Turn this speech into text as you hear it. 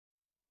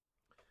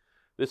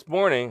This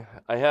morning,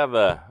 I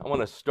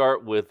want to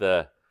start with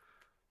a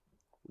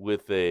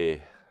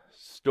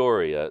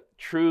story, a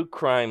true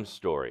crime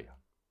story.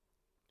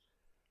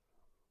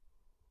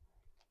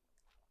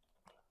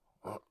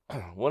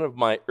 One of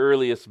my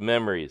earliest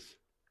memories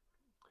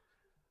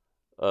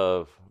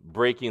of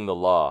breaking the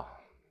law.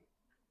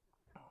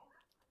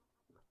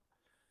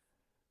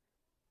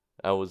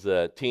 I was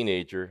a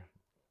teenager,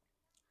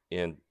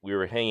 and we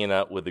were hanging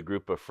out with a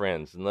group of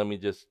friends. And let me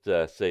just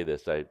say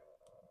this: I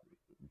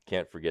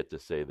can't forget to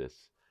say this.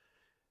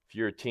 If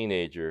you're a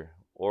teenager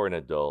or an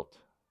adult,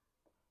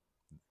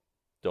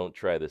 don't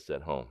try this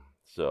at home.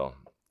 So,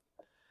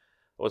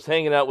 I was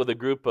hanging out with a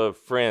group of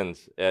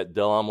friends at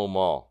Del Amo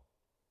Mall,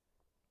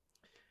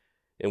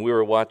 and we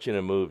were watching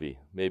a movie.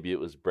 Maybe it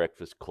was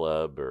Breakfast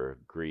Club or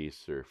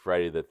Grease or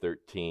Friday the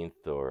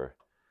 13th or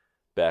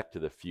Back to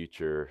the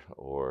Future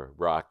or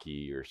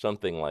Rocky or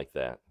something like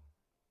that.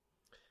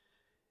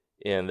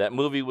 And that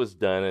movie was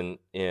done,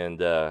 and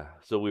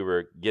so we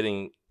were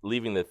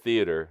leaving the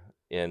theater,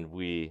 and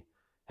we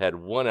had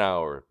 1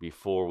 hour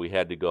before we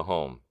had to go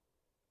home.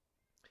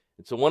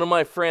 And so one of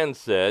my friends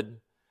said,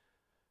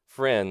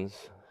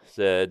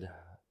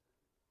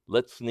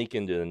 let's sneak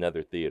into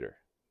another theater.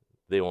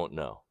 They won't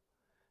know.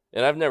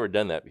 And I've never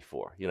done that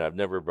before. I've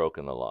never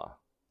broken the law.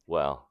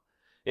 Well,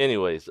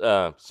 anyways,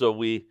 so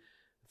we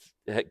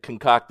had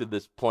concocted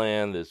this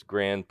plan, this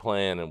grand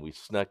plan, and we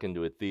snuck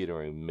into a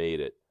theater and we made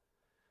it.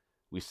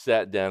 We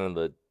sat down in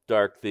the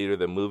dark theater.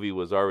 The movie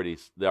was already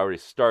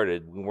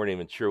started. We weren't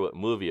even sure what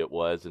movie it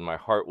was, and my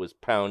heart was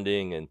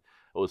pounding, and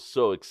I was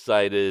so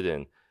excited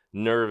and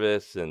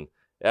nervous. And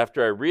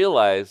after I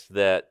realized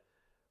that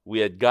we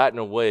had gotten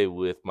away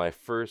with my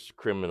first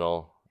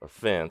criminal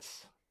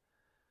offense,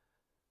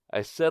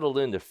 I settled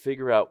in to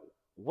figure out,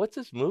 what's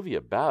this movie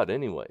about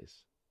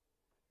anyways?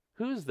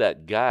 Who's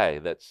that guy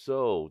that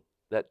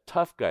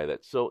tough guy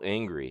that's so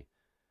angry?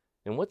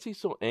 And what's he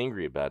so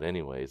angry about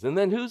anyways? And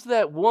then who's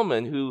that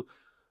woman who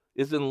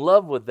is in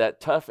love with that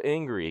tough,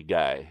 angry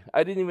guy?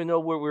 I didn't even know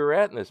where we were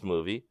at in this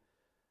movie,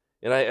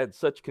 and I had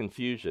such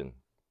confusion.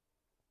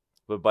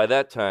 But by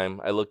that time,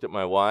 I looked at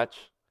my watch,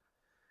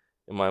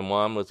 and my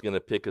mom was going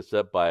to pick us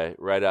up by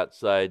right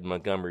outside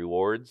Montgomery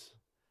Ward's.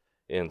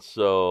 And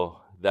so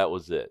that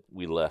was it.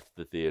 We left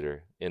the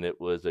theater, and it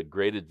was a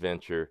great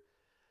adventure.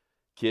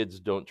 Kids,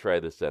 don't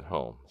try this at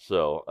home.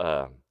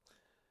 So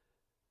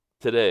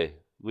today,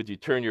 would you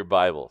turn your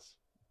Bibles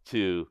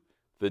to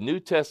the New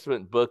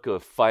Testament book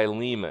of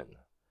Philemon?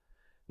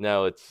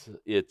 Now, it's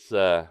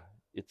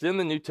in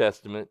the New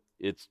Testament.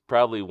 It's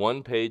probably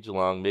one page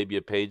long, maybe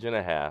a page and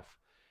a half.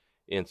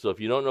 And so if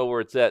you don't know where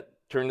it's at,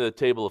 turn to the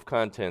table of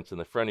contents in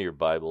the front of your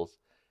Bibles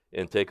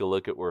and take a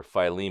look at where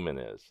Philemon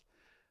is.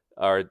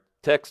 Our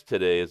text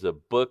today is a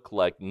book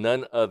like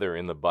none other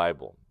in the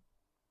Bible.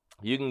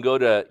 You can go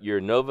to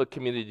your Nova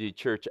Community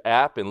Church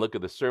app and look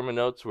at the sermon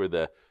notes where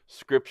the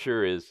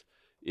scripture is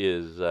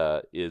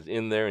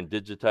in there in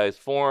digitized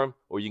form,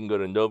 or you can go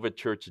to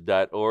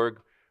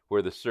novachurch.org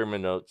where the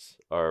sermon notes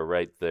are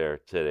right there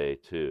today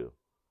too.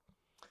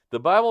 The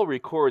Bible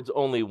records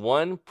only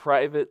one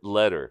private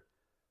letter,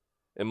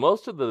 and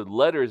most of the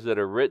letters that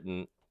are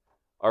written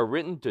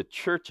to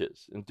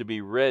churches and to be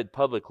read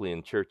publicly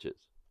in churches.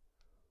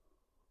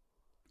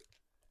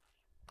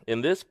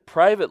 In this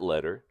private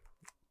letter,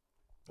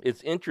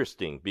 it's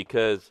interesting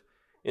because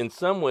in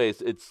some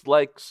ways it's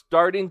like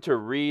starting to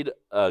read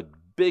a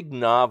big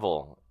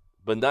novel,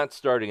 but not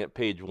starting at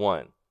page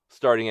 1,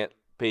 starting at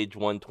page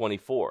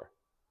 124.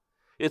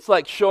 It's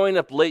like showing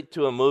up late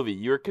to a movie.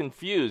 You're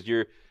confused.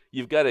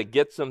 You've got to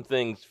get some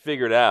things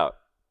figured out.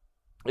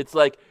 It's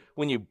like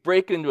when you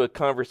break into a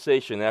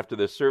conversation after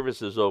the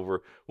service is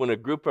over, when a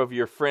group of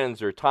your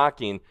friends are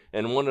talking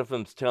and one of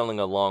them's telling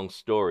a long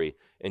story,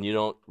 and you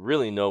don't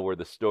really know where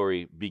the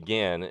story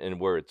began and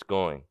where it's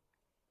going.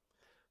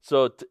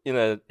 So in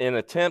an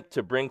attempt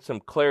to bring some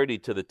clarity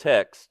to the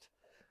text,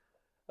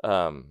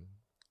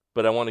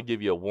 but I want to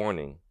give you a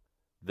warning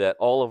that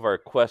all of our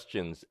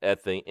questions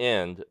at the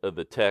end of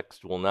the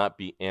text will not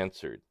be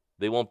answered.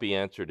 They won't be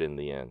answered in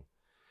the end.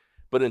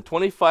 But in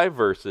 25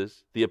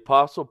 verses, the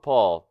Apostle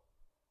Paul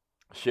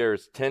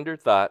shares tender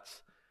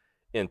thoughts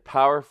and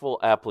powerful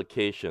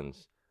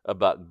applications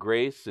about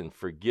grace and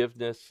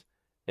forgiveness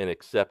and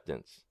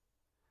acceptance.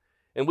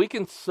 And we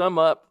can sum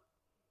up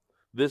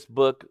this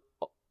book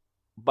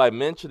by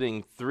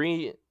mentioning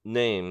 3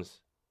 names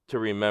to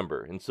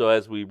remember. And so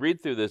as we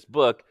read through this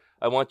book,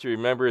 I want you to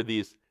remember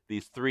these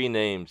 3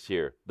 names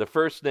here. The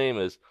first name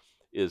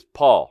is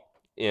Paul.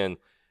 And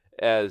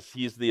as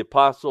he's the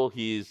apostle,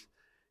 he's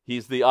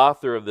the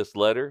author of this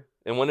letter.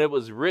 And when it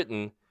was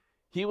written,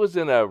 he was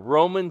in a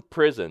Roman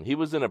prison. He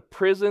was in a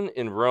prison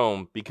in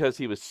Rome because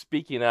he was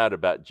speaking out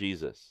about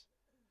Jesus.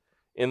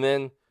 And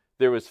then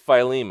there was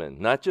Philemon,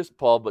 not just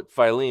Paul, but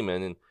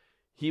Philemon. And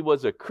he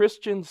was a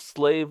Christian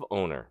slave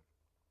owner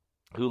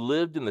who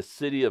lived in the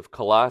city of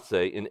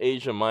Colossae in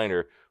Asia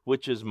Minor,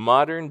 which is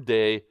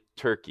modern-day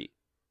Turkey.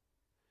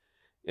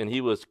 And he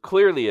was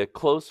clearly a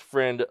close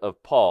friend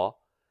of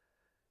Paul.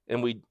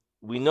 And we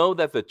know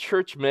that the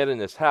church met in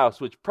his house,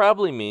 which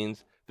probably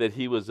means that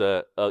he was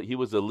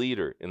a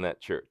leader in that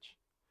church.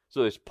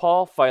 So there's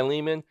Paul,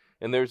 Philemon,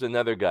 and there's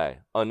another guy,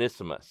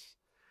 Onesimus.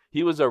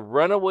 He was a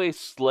runaway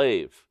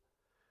slave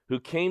who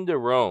came to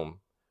Rome,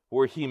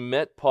 where he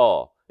met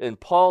Paul, and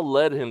Paul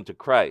led him to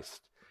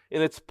Christ.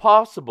 And it's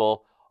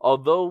possible,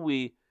 although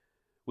we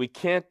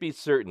can't be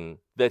certain,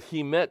 that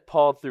he met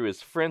Paul through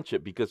his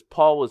friendship, because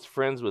Paul was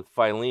friends with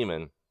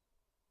Philemon,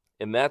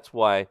 and that's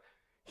why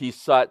he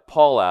sought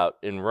Paul out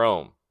in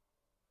Rome.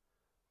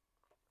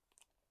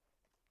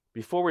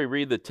 Before we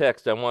read the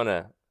text, I want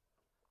to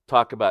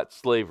talk about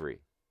slavery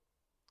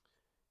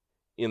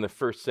in the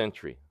first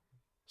century.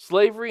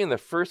 Slavery in the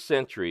first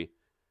century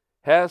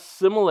has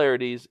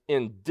similarities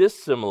and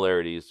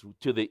dissimilarities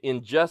to the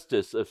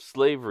injustice of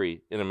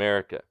slavery in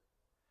America.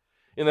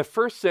 In the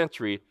first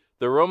century,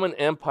 the Roman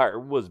Empire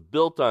was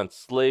built on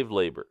slave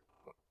labor.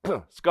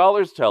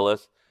 Scholars tell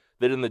us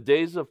that in the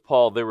days of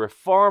Paul, there were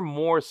far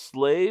more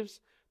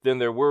slaves than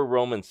there were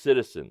Roman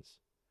citizens.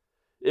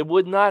 It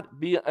would not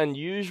be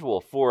unusual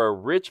for a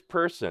rich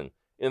person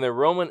in the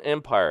Roman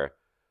Empire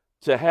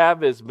to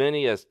have as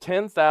many as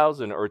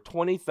 10,000 or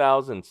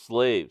 20,000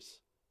 slaves.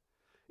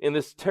 And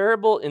this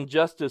terrible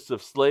injustice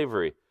of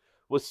slavery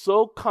was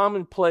so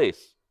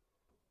commonplace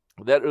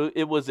that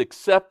it was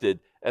accepted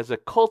as a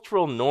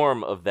cultural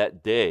norm of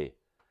that day.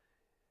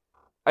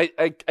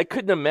 I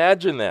couldn't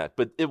imagine that,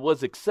 but it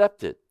was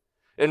accepted.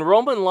 And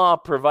Roman law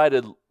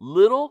provided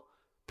little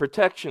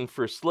protection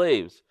for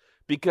slaves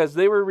because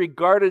they were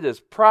regarded as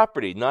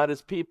property, not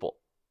as people.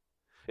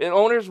 And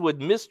owners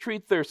would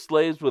mistreat their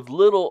slaves with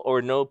little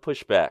or no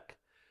pushback.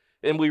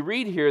 And we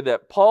read here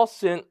that Paul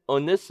sent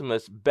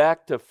Onesimus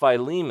back to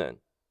Philemon.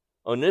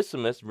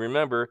 Onesimus,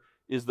 remember,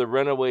 is the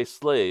runaway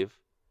slave.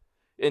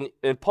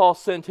 And Paul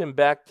sent him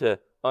back to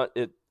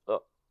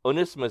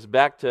Onesimus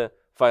back to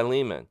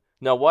Philemon.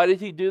 Now, why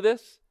did he do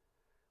this?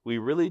 We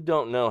really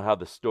don't know how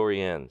the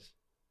story ends.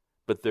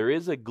 But there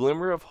is a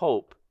glimmer of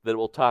hope that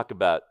we'll talk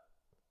about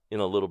in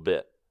a little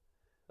bit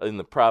in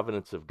the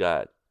providence of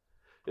God.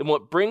 And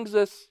what brings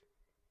us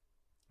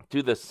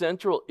to the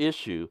central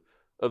issue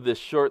of this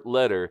short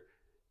letter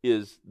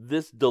is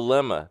this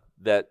dilemma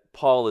that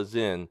Paul is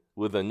in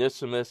with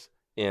Onesimus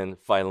and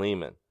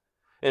Philemon.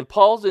 And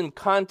Paul's in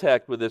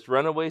contact with this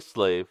runaway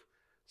slave,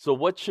 so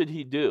what should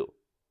he do?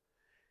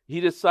 He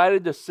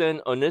decided to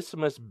send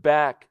Onesimus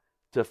back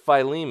to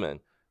Philemon,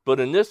 but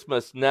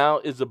Onesimus now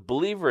is a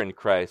believer in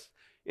Christ,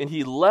 and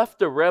he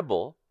left a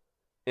rebel,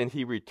 and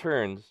he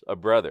returns a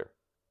brother.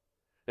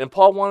 And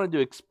Paul wanted to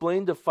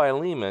explain to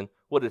Philemon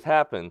what had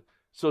happened,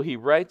 so he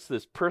writes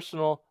this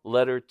personal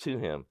letter to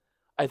him.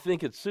 I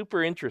think it's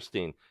super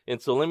interesting,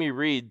 and so let me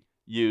read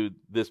you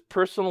this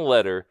personal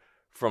letter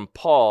from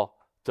Paul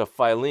to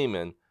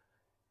Philemon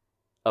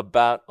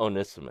about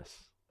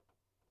Onesimus.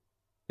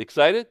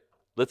 Excited?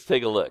 Let's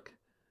take a look.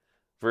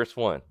 Verse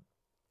 1.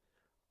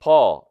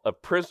 Paul, a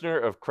prisoner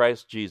of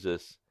Christ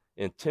Jesus,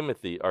 and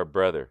Timothy, our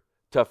brother,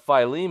 to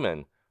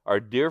Philemon, our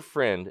dear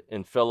friend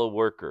and fellow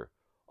worker,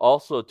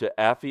 also to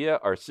Apphia,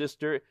 our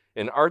sister,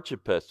 and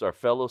Archippus, our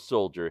fellow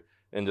soldier,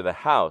 and to the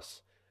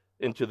house,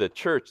 and to the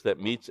church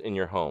that meets in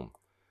your home.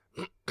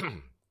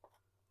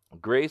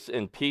 Grace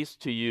and peace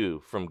to you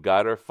from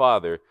God our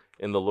Father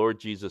and the Lord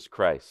Jesus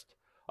Christ.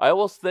 I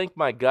always thank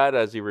my God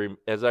as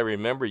I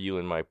remember you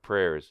in my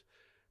prayers,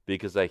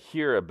 because I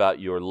hear about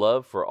your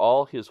love for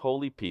all his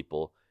holy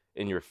people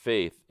and your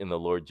faith in the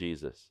Lord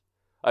Jesus.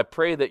 I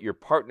pray that your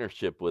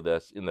partnership with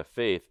us in the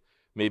faith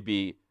may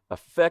be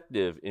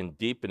effective in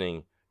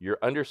deepening your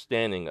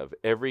understanding of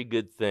every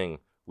good thing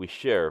we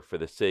share for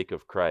the sake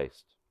of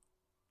Christ.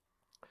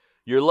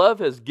 Your love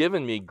has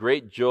given me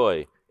great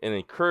joy and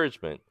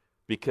encouragement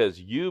because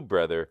you,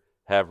 brother,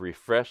 have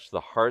refreshed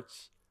the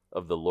hearts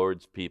of the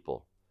Lord's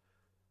people.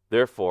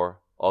 Therefore,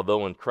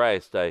 although in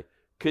Christ I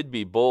could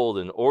be bold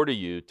and order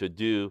you to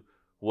do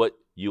what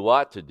you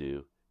ought to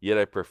do, yet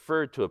I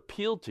prefer to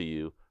appeal to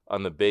you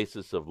on the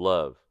basis of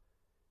love.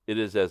 It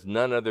is as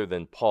none other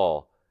than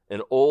Paul,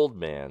 an old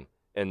man,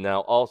 and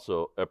now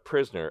also a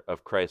prisoner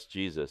of Christ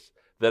Jesus,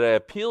 that I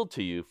appealed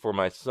to you for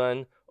my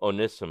son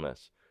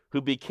Onesimus,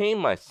 who became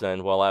my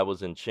son while I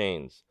was in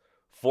chains.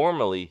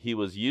 Formerly he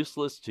was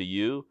useless to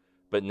you,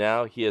 but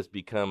now he has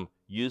become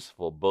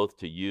useful both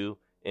to you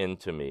and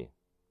to me.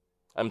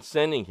 I'm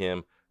sending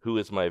him, who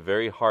is my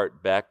very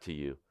heart, back to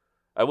you.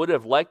 I would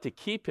have liked to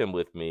keep him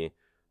with me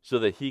so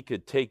that he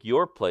could take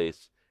your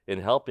place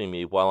in helping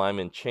me while I'm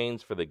in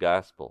chains for the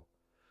gospel.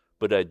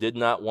 But I did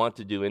not want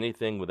to do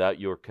anything without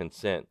your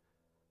consent,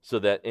 so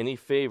that any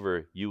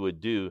favor you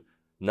would do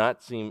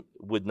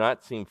would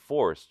not seem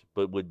forced,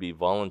 but would be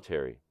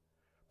voluntary.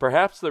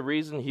 Perhaps the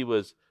reason he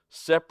was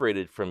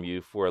separated from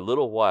you for a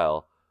little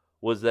while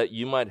was that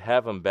you might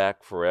have him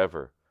back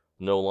forever,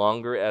 no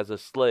longer as a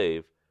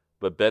slave,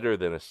 but better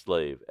than a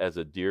slave, as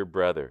a dear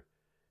brother.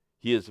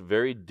 He is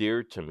very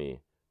dear to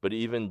me, but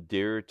even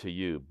dearer to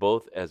you,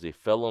 both as a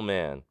fellow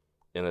man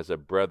and as a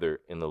brother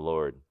in the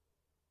Lord.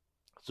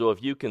 So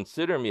if you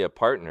consider me a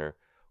partner,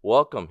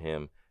 welcome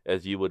him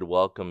as you would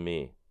welcome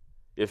me.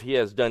 If he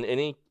has done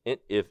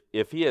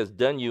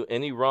you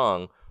any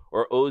wrong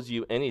or owes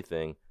you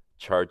anything,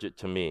 charge it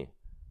to me.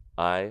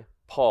 I,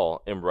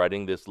 Paul, am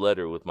writing this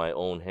letter with my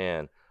own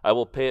hand. I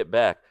will pay it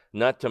back,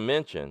 not to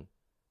mention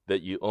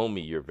that you owe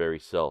me your very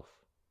self.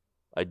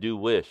 I do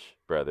wish,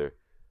 brother,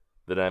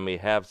 that I may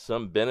have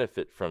some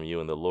benefit from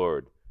you in the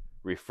Lord.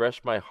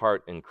 Refresh my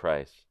heart in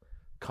Christ.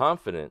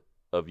 Confident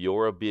of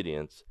your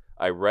obedience,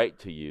 I write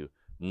to you,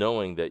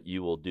 knowing that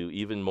you will do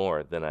even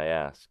more than I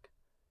ask.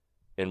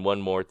 And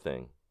one more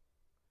thing.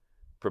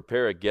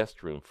 Prepare a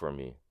guest room for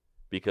me,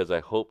 because I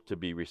hope to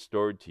be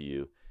restored to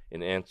you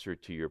in answer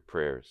to your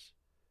prayers.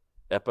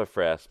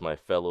 Epaphras, my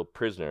fellow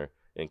prisoner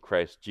in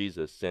Christ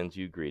Jesus, sends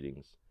you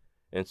greetings,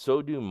 and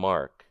so do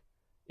Mark,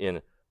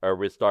 and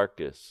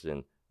Aristarchus,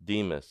 and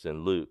Demas,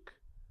 and Luke,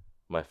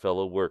 my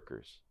fellow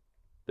workers.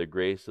 The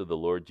grace of the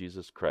Lord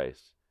Jesus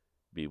Christ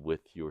be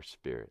with your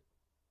spirit.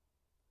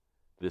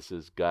 This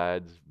is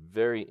God's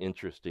very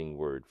interesting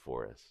word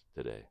for us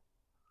today.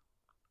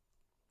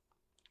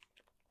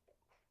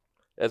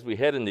 As we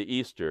head into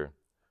Easter,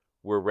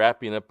 we're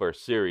wrapping up our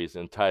series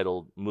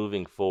entitled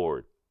Moving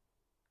Forward.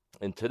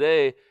 And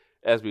today,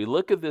 as we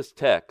look at this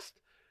text,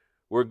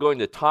 we're going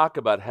to talk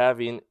about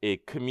having a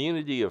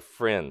community of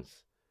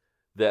friends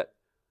that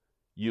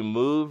you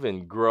move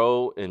and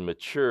grow and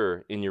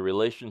mature in your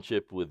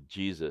relationship with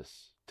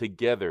Jesus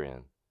together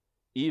in,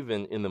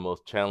 even in the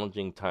most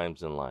challenging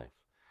times in life.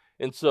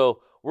 And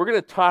so we're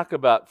going to talk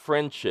about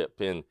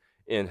friendship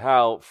and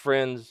how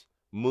friends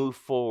move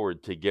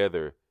forward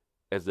together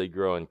as they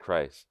grow in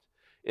Christ.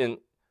 And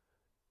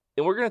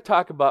we're going to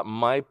talk about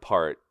my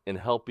part in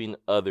helping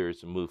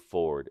others move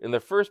forward. And the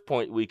first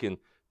point we can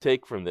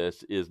take from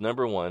this is,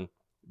 number one,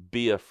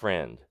 be a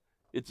friend.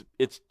 It's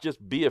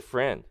just be a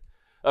friend.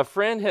 A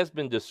friend has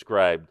been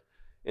described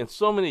in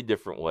so many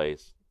different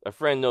ways. A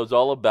friend knows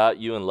all about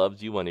you and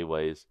loves you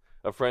anyways.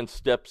 A friend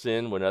steps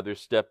in when others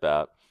step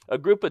out. A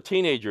group of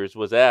teenagers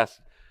was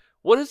asked,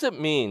 what does it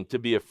mean to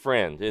be a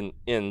friend?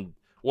 And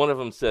one of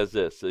them says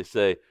this. They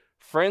say,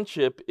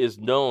 friendship is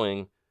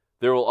knowing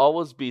there will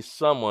always be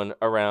someone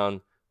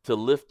around to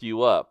lift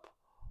you up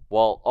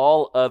while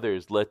all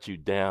others let you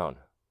down.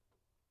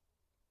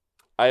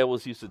 I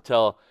always used to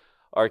tell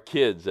our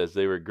kids as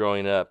they were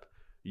growing up,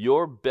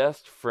 your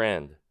best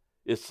friend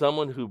is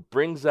someone who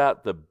brings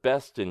out the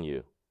best in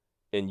you,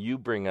 and you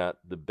bring out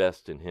the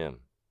best in him.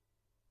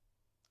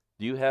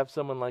 Do you have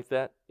someone like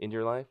that in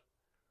your life?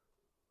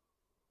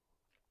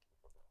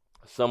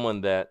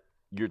 Someone that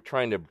you're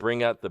trying to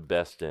bring out the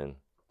best in,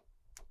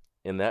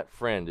 and that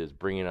friend is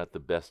bringing out the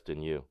best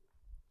in you.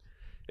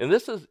 And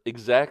this is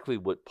exactly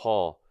what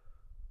Paul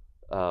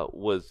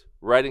was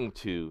writing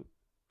to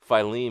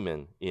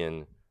Philemon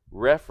in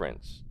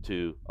reference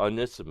to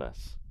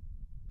Onesimus.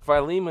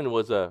 Philemon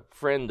was a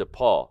friend to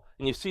Paul,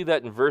 and you see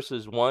that in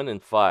verses 1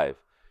 and 5.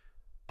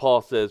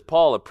 Paul says,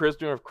 Paul, a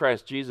prisoner of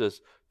Christ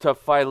Jesus, to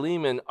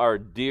Philemon, our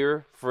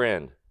dear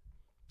friend.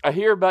 I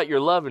hear about your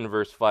love in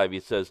verse 5. He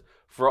says,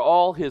 for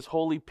all his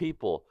holy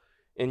people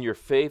and your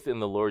faith in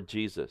the Lord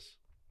Jesus.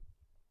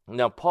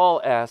 Now,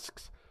 Paul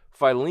asks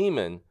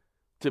Philemon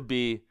to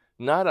be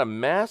not a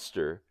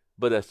master,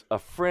 but a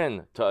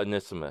friend to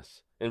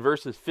Onesimus. In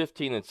verses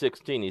 15 and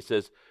 16, he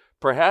says,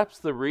 perhaps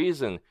the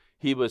reason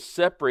he was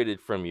separated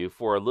from you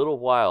for a little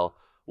while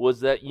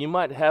was that you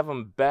might have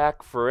him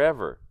back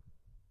forever,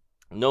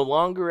 no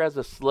longer as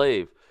a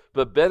slave,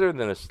 but better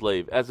than a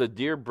slave, as a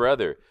dear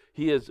brother.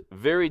 He is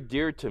very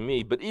dear to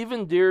me, but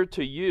even dearer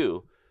to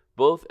you,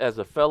 both as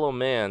a fellow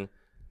man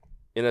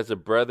and as a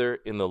brother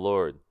in the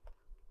Lord.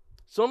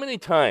 So many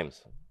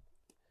times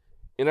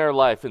in our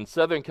life in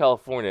Southern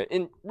California,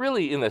 and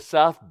really in the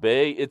South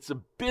Bay, it's a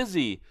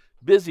busy,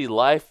 busy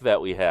life that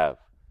we have.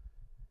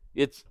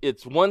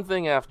 It's one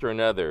thing after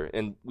another,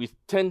 and we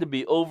tend to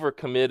be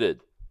overcommitted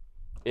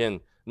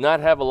and not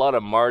have a lot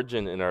of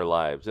margin in our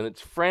lives. And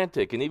it's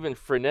frantic and even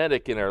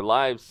frenetic in our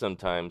lives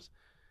sometimes.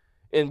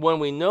 And when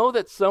we know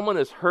that someone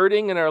is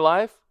hurting in our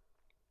life,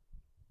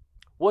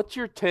 what's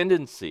your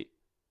tendency?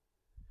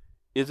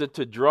 Is it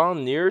to draw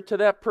near to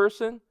that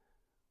person,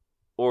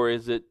 or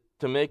is it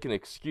to make an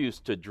excuse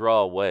to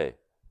draw away?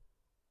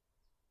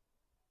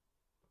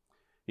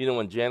 You know,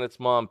 when Janet's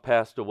mom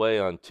passed away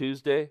on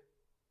Tuesday,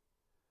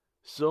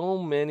 so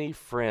many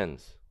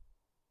friends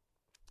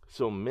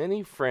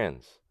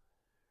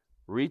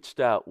reached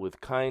out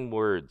with kind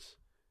words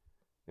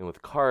and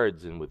with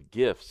cards and with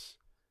gifts,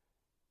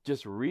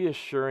 just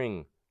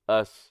reassuring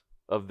us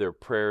of their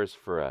prayers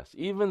for us.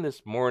 Even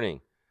this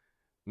morning,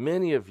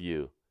 many of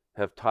you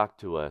have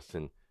talked to us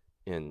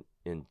and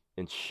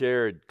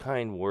shared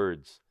kind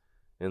words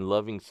and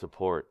loving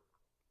support.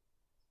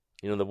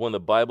 You know, when the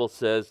Bible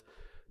says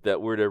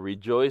that we're to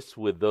rejoice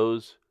with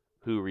those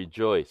who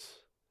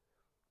rejoice,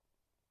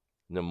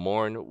 and to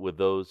mourn with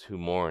those who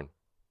mourn.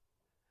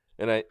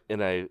 And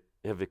I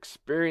have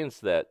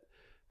experienced that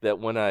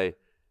when I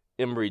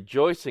am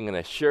rejoicing and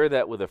I share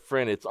that with a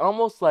friend, it's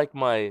almost like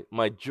my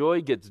joy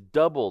gets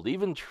doubled,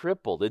 even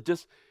tripled.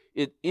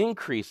 It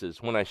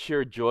increases when I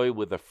share joy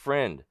with a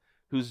friend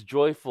who's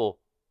joyful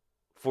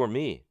for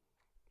me.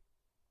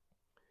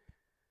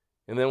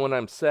 And then when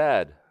I'm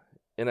sad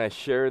and I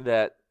share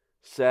that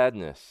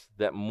sadness,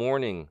 that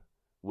mourning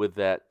with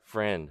that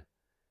friend,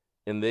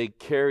 and they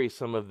carry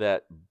some of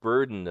that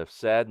burden of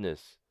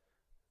sadness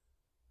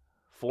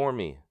for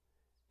me,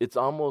 it's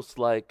almost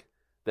like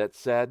that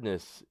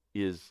sadness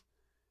is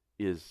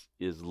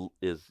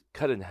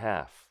cut in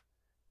half.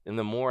 And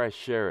the more I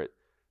share it,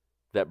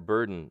 that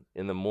burden,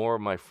 and the more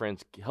my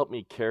friends help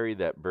me carry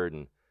that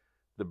burden,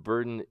 the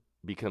burden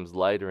becomes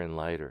lighter and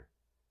lighter.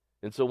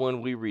 And so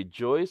when we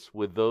rejoice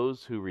with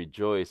those who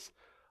rejoice,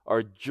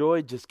 our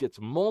joy just gets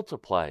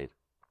multiplied.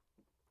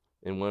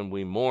 And when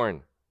we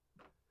mourn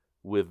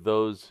with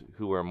those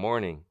who are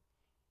mourning,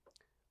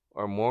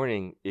 our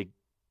mourning, it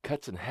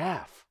cuts in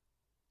half.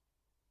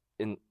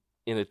 And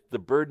the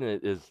burden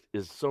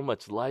is so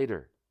much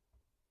lighter.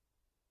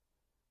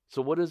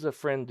 So what does a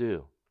friend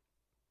do?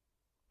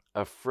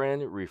 A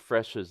friend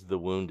refreshes the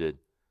wounded.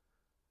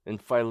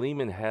 And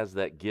Philemon has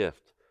that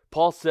gift.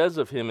 Paul says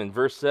of him in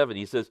verse 7,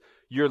 he says,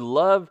 "Your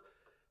love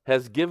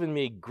has given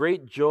me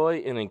great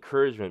joy and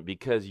encouragement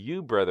because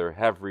you, brother,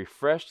 have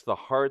refreshed the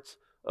hearts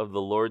of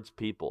the Lord's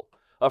people."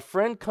 A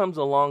friend comes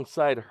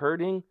alongside the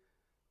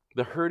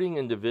hurting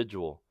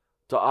individual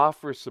to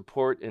offer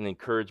support and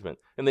encouragement.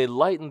 And they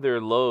lighten their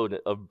load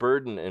of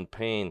burden and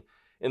pain.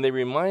 And they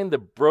remind the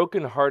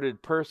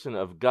broken-hearted person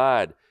of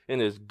God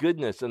and His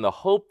goodness and the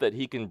hope that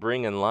He can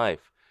bring in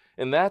life.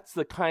 And that's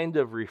the kind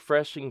of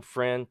refreshing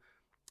friend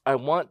I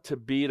want to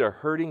be to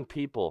hurting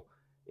people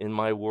in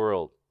my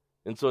world.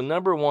 And so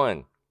number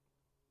one,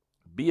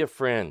 be a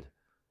friend.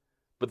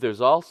 But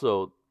there's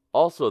also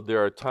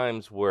there are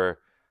times where,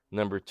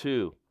 number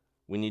two,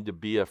 we need to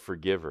be a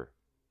forgiver.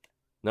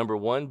 Number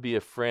one, be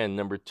a friend.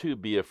 Number two,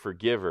 be a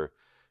forgiver.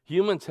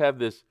 Humans have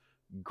this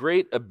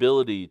great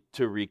ability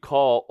to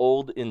recall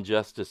old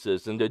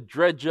injustices and to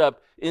dredge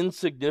up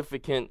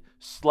insignificant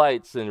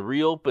slights and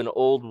reopen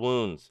old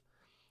wounds.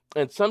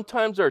 And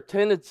sometimes our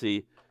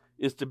tendency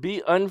is to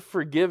be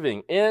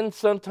unforgiving and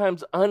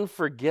sometimes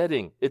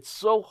unforgetting. It's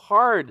so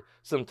hard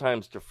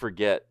sometimes to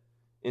forget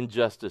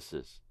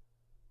injustices.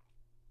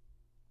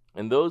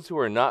 And those who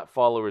are not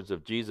followers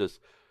of Jesus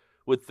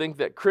would think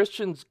that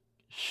Christians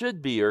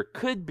should be or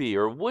could be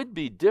or would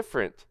be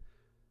different.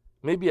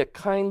 Maybe a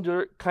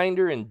kinder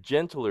and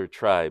gentler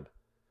tribe,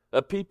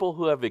 a people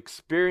who have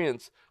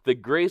experienced the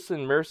grace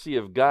and mercy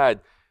of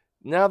God.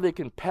 Now they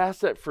can pass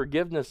that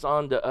forgiveness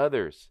on to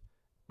others.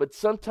 But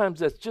sometimes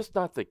that's just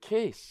not the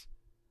case.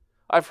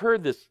 I've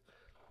heard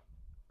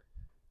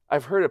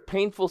a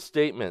painful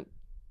statement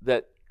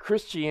that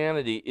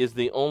Christianity is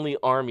the only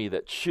army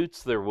that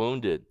shoots their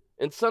wounded.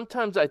 And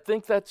sometimes I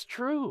think that's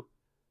true.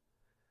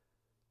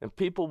 And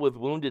people with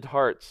wounded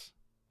hearts,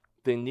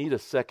 they need a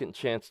second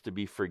chance to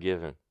be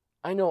forgiven.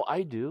 I know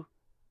I do.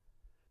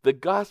 The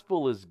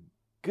gospel is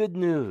good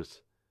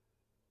news.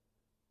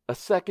 A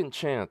second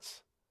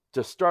chance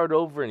to start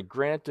over and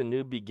grant a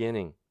new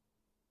beginning.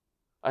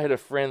 I had a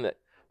friend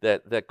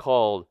that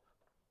called.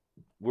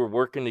 We're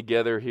working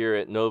together here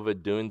at Nova,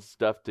 doing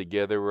stuff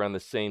together. We're on the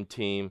same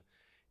team.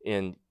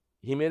 And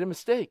he made a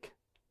mistake.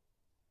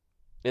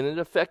 And it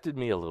affected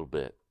me a little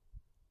bit.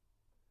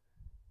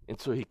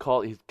 And so he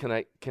called,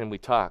 can we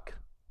talk?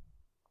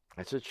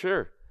 I said,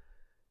 sure.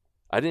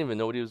 I didn't even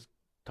know what he was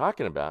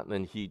talking about. And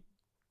then he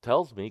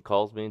calls me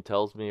and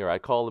tells me, or I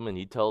call him and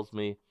he tells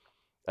me,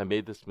 I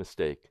made this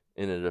mistake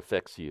and it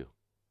affects you.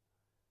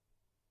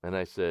 And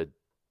I said,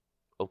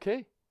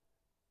 okay,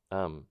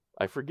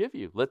 I forgive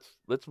you.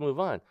 Let's move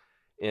on.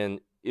 And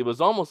it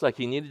was almost like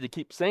he needed to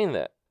keep saying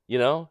that, you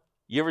know?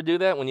 You ever do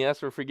that when you ask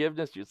for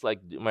forgiveness? It's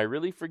like, am I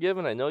really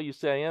forgiven? I know you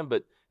say I am,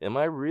 but am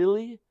I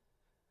really?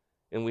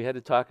 And we had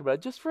to talk about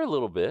it just for a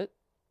little bit.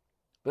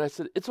 But I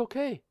said, it's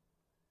okay.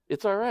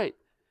 It's all right.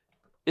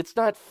 It's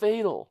not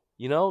fatal.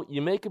 You know,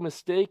 you make a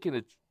mistake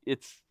and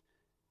it's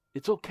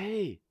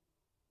okay.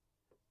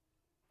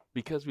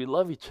 Because we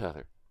love each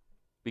other.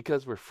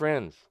 Because we're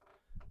friends.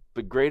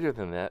 But greater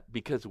than that,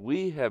 because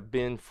we have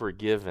been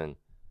forgiven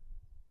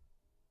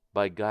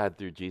by God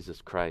through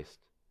Jesus Christ.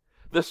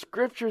 The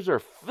scriptures are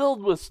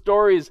filled with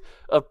stories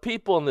of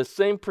people in the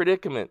same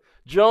predicament.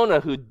 Jonah,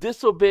 who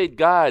disobeyed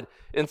God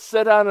and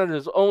set out on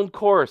his own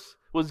course,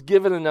 was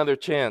given another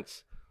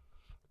chance.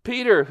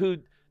 Peter, who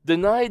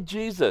denied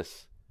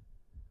Jesus,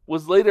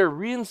 was later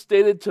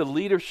reinstated to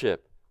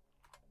leadership.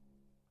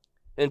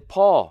 And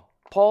Paul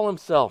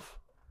himself,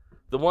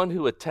 the one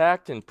who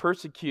attacked and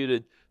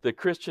persecuted the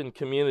Christian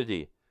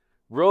community,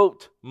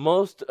 wrote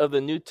most of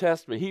the New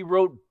Testament. He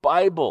wrote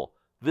Bible.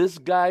 This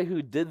guy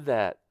who did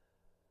that.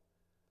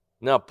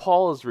 Now,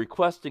 Paul is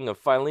requesting of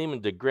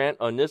Philemon to grant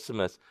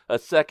Onesimus a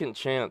second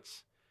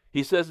chance.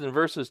 He says in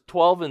verses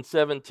 12 and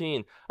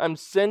 17, I'm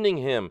sending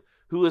him,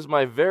 who is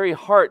my very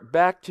heart,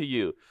 back to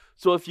you.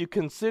 So if you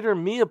consider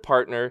me a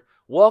partner,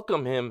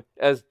 welcome him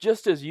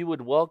just as you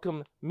would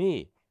welcome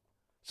me.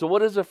 So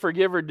what does a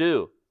forgiver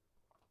do?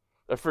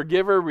 A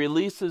forgiver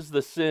releases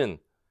the sin.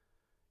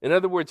 In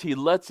other words, he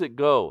lets it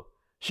go.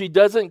 She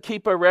doesn't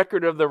keep a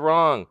record of the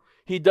wrong.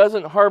 He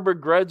doesn't harbor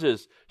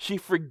grudges. She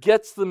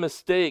forgets the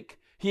mistake.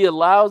 He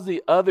allows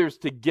the others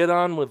to get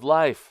on with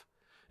life.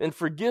 And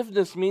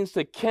forgiveness means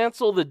to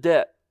cancel the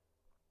debt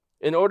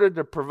in order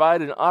to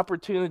provide an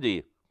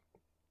opportunity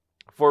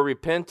for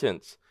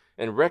repentance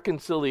and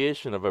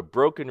reconciliation of a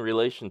broken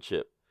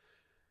relationship.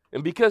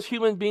 And because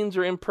human beings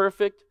are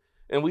imperfect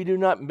and we do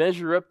not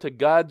measure up to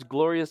God's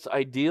glorious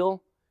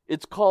ideal,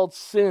 it's called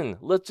sin.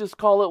 Let's just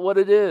call it what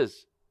it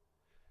is.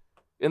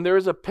 And there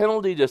is a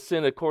penalty to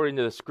sin according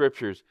to the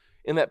Scriptures,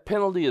 and that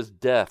penalty is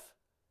death.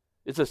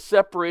 It's a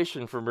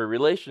separation from a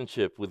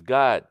relationship with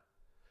God.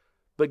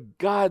 But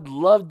God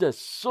loved us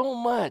so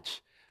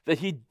much that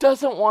He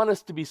doesn't want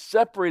us to be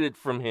separated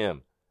from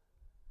Him.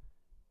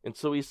 And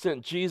so He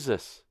sent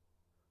Jesus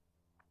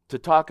to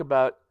talk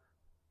about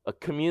a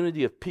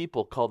community of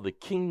people called the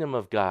kingdom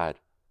of God,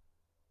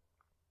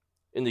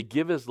 and to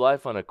give His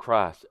life on a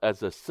cross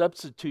as a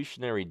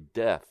substitutionary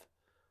death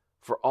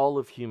for all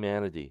of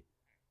humanity,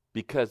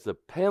 because the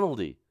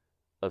penalty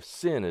of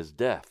sin is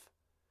death.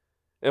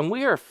 And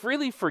we are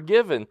freely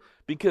forgiven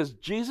because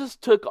Jesus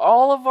took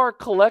all of our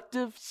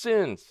collective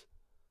sins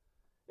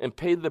and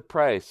paid the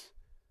price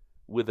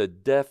with a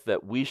death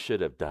that we should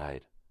have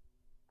died.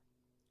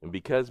 And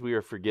because we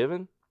are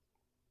forgiven,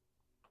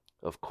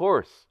 of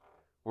course,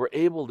 we're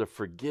able to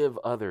forgive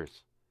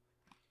others.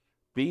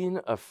 Being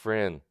a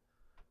friend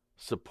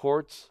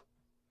supports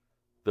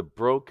the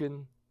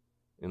broken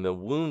and the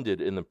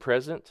wounded in the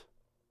present,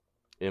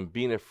 and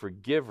being a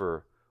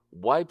forgiver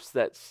wipes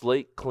that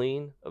slate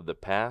clean of the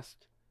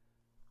past.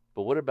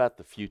 But what about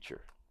the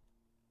future?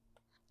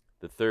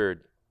 The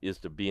third is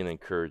to be an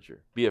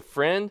encourager. Be a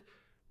friend,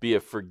 be a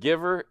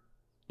forgiver,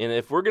 and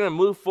if we're going to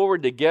move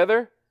forward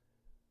together,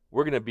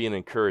 we're going to be an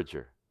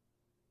encourager.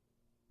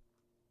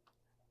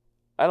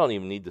 I don't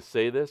even need to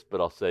say this,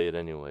 but I'll say it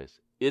anyways.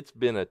 It's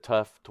been a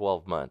tough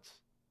 12 months.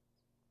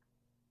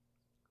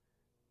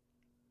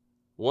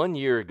 1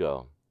 year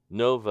ago,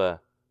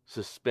 Nova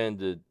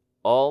suspended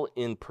all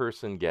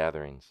in-person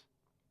gatherings.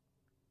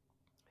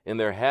 And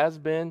there has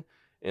been,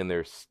 and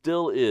there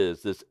still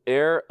is, this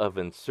air of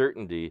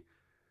uncertainty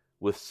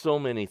with so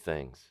many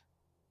things.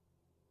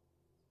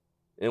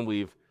 And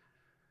we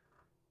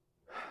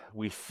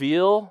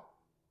feel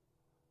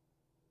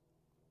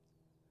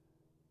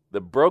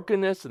the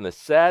brokenness and the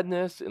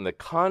sadness and the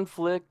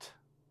conflict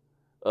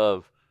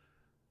of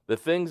the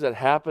things that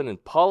happen in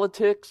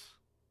politics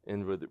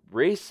and with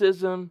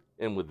racism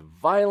and with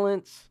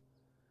violence.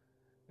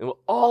 And with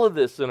all of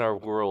this in our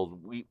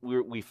world,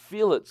 we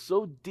feel it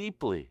so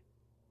deeply.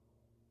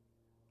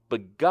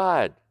 But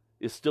God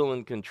is still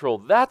in control.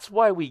 That's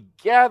why we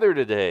gather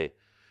today,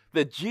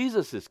 that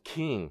Jesus is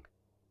King.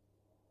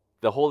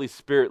 The Holy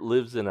Spirit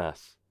lives in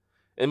us.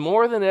 And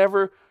more than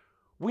ever,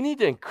 we need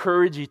to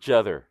encourage each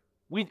other.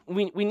 We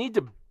need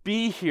to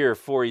be here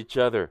for each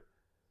other.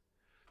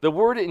 The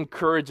word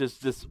encourage is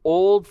this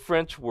old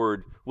French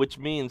word which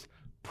means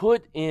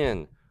put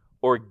in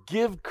or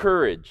give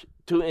courage.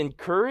 To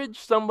encourage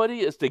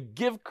somebody is to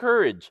give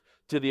courage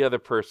to the other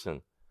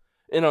person.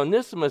 And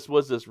Onesimus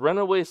was this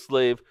runaway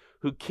slave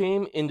who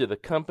came into the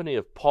company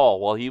of Paul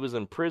while he was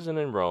in prison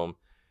in Rome.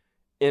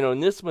 And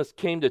Onesimus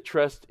came to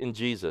trust in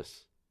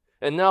Jesus.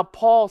 And now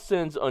Paul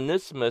sends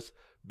Onesimus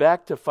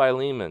back to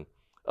Philemon,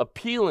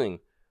 appealing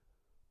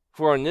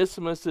for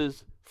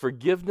Onesimus'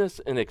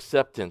 forgiveness and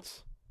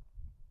acceptance.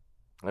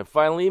 And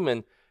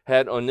Philemon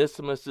had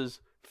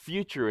Onesimus'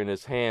 future in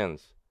his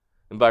hands.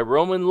 And by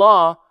Roman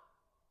law,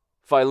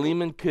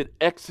 Philemon could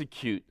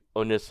execute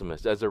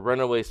Onesimus as a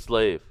runaway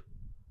slave.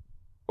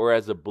 Or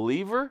as a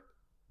believer,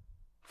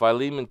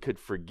 Philemon could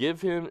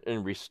forgive him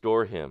and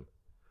restore him.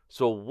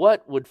 So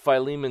what would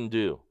Philemon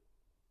do?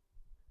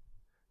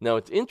 Now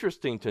it's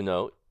interesting to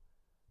note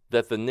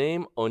that the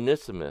name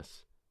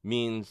Onesimus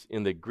means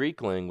in the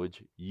Greek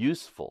language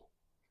useful.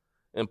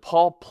 And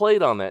Paul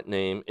played on that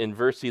name in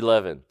verse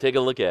 11. Take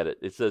a look at it.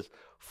 It says,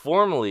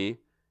 Formerly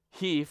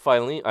he,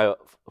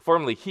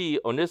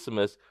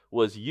 Onesimus,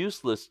 was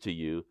useless to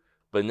you,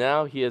 but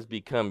now he has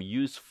become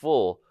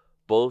useful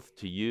both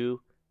to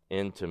you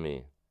and to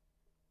me.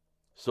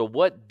 So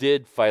what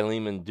did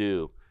Philemon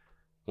do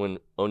when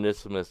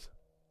Onesimus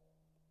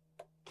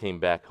came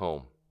back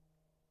home?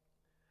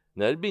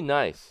 Now it'd be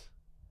nice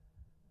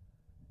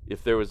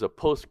if there was a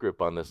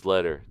postscript on this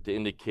letter to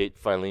indicate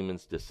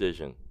Philemon's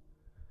decision,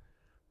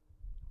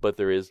 but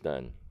there is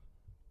none.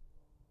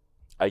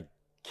 I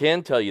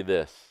can tell you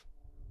this.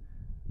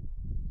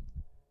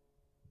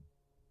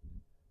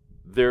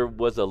 There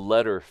was a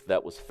letter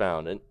that was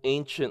found, an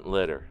ancient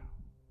letter.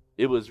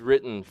 It was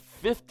written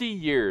 50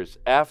 years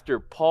after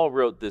Paul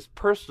wrote this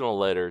personal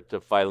letter to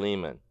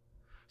Philemon.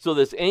 So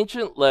this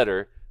ancient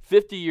letter,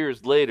 50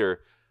 years later,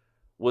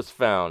 was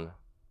found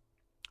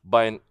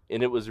and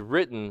it was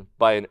written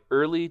by an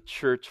early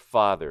church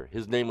father.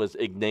 His name was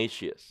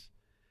Ignatius.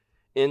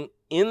 In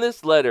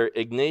this letter,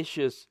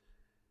 this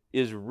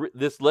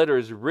letter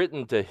is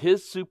written to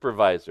his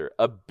supervisor,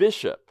 a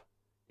bishop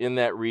in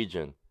that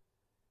region.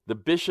 The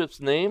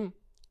bishop's name,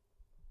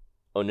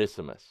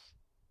 Onesimus.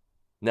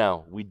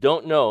 Now, we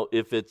don't know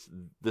if it's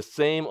the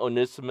same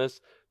Onesimus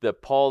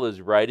that Paul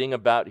is writing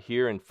about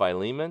here in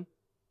Philemon,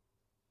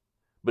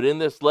 but in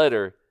this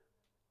letter,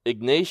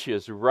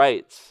 Ignatius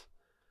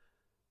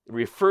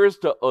refers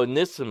to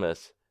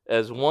Onesimus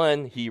As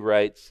one, he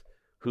writes,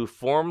 who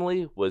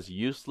formerly was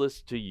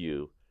useless to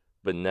you,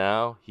 but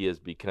now he has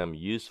become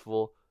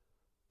useful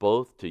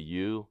both to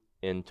you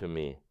and to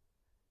me.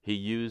 He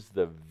used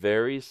the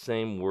very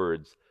same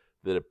words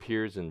that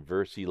appears in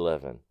verse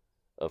 11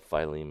 of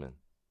Philemon.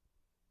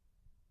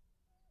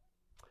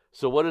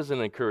 So what does an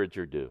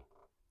encourager do?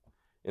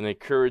 An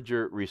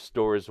encourager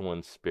restores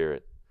one's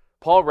spirit.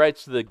 Paul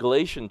writes to the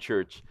Galatian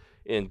church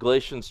in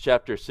Galatians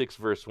chapter 6,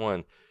 verse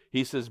 1.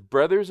 He says,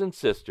 brothers and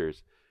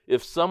sisters,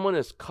 if someone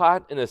is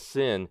caught in a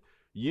sin,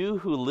 you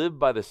who live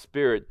by the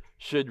Spirit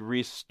should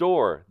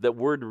restore. That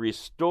word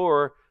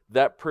restore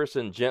that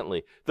person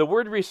gently. The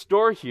word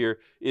restore here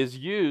is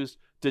used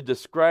to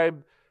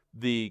describe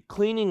the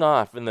cleaning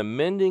off and the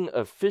mending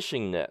of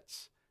fishing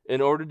nets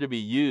in order to be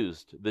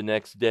used the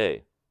next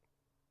day.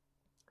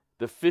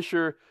 The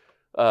fisherman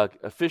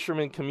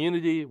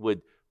community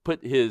would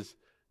put his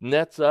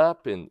nets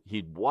up and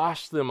he'd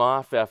wash them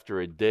off after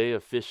a day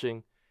of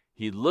fishing.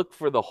 He'd look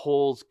for the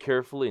holes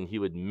carefully and he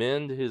would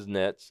mend his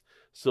nets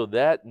so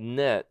that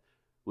net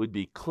would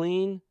be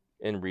clean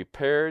and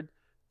repaired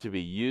to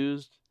be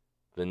used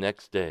the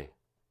next day.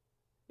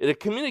 It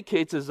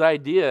communicates his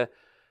idea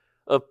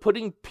of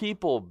putting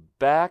people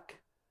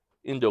back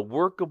into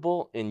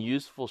workable and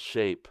useful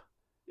shape.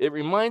 It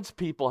reminds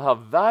people how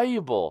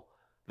valuable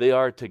they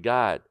are to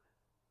God.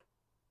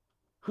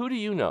 Who do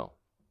you know?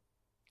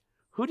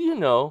 Who do you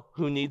know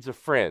who needs a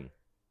friend?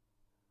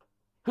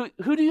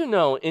 Who do you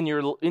know in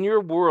your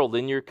world,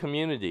 in your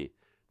community,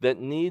 that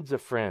needs a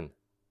friend?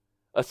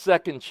 A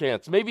second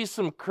chance, maybe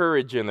some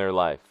courage in their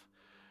life.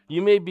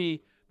 You may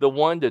be the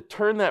one to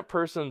turn that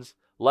person's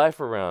life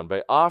around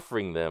by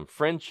offering them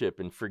friendship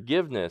and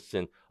forgiveness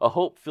and a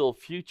hope-filled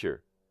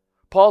future.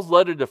 Paul's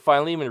letter to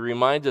Philemon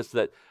reminds us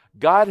that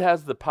God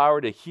has the power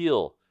to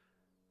heal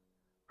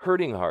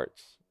hurting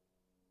hearts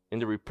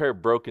and to repair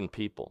broken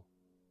people.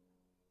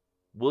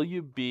 Will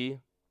you be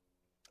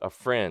a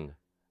friend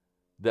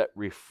that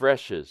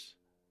refreshes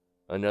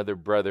another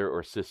brother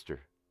or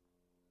sister?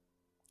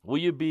 Will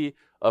you be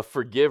a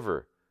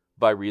forgiver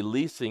by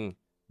releasing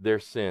their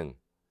sin?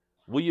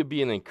 Will you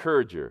be an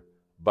encourager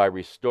by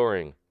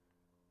restoring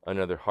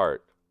another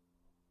heart?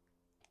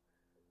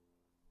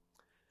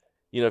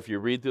 You know, if you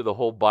read through the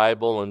whole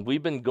Bible, and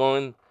we've been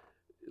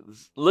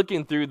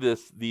looking through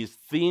these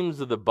themes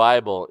of the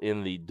Bible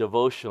in the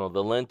devotional,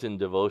 the Lenten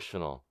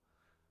devotional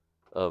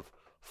of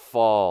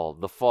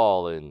the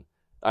fall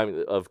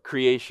of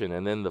creation,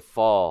 and then the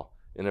fall,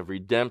 and of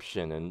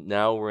redemption, and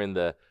now we're in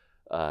the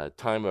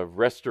time of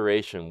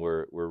restoration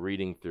we're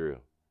reading through.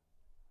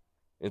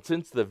 And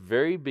since the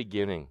very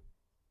beginning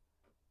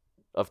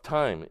of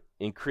time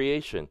in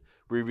creation,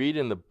 we read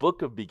in the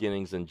book of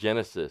beginnings in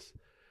Genesis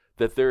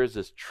that there is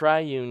this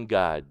triune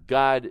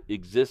God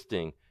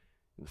existing,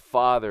 the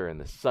Father and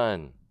the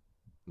Son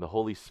and the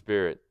Holy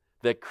Spirit,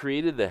 that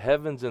created the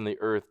heavens and the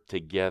earth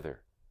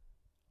together.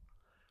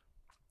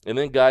 And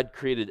then God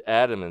created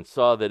Adam and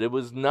saw that it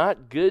was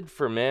not good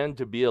for man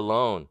to be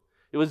alone.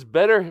 It was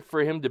better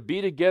for him to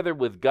be together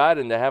with God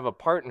and to have a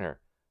partner.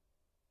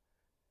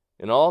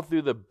 And all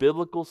through the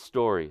biblical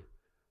story,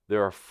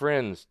 there are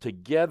friends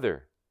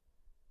together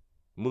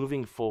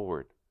moving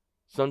forward,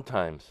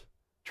 sometimes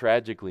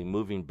tragically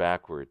moving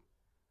backward,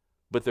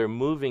 but they're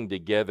moving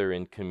together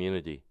in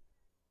community.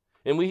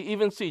 And we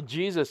even see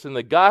Jesus in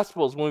the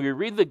Gospels. When we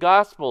read the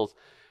Gospels,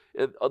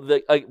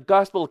 the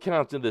Gospel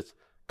accounts in this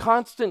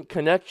constant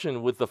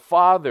connection with the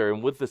Father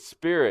and with the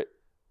Spirit.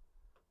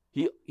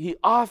 He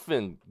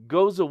often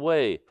goes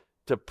away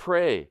to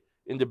pray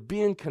and to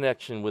be in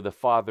connection with the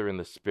Father and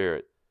the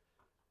Spirit.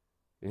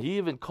 And he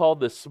even called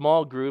this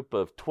small group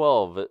of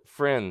 12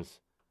 friends,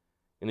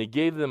 and he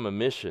gave them a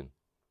mission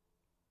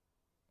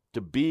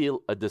to be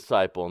a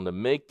disciple and to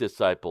make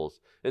disciples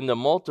and to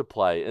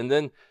multiply. And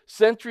then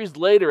centuries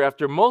later,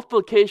 after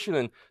multiplication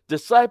and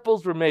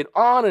disciples were made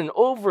on and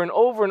over and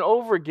over and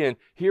over again,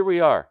 here we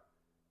are.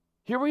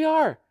 Here we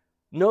are,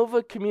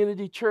 Nova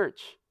Community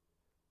Church,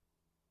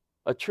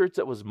 a church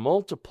that was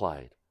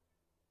multiplied.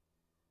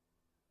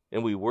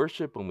 And we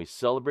worship and we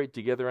celebrate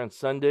together on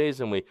Sundays,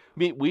 and we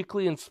meet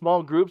weekly in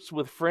small groups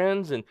with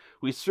friends, and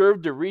we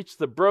serve to reach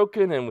the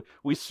broken, and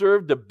we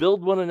serve to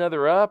build one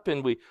another up,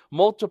 and we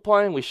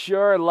multiply and we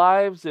share our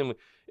lives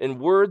and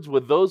words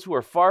with those who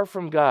are far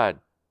from God.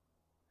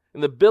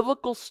 In the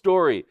biblical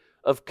story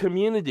of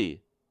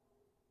community,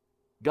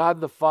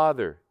 God the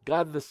Father,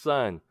 God the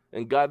Son,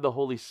 and God the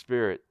Holy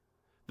Spirit,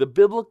 the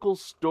biblical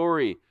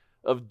story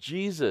of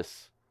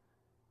Jesus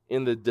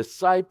and the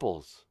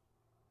disciples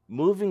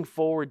moving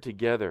forward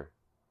together.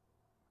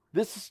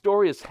 This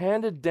story is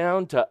handed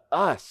down to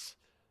us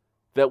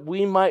that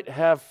we might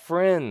have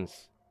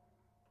friends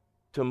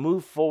to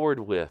move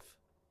forward with.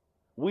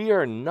 We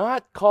are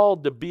not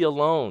called to be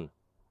alone.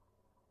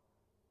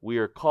 We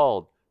are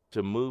called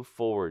to move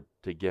forward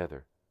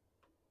together.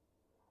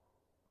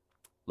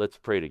 Let's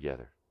pray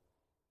together.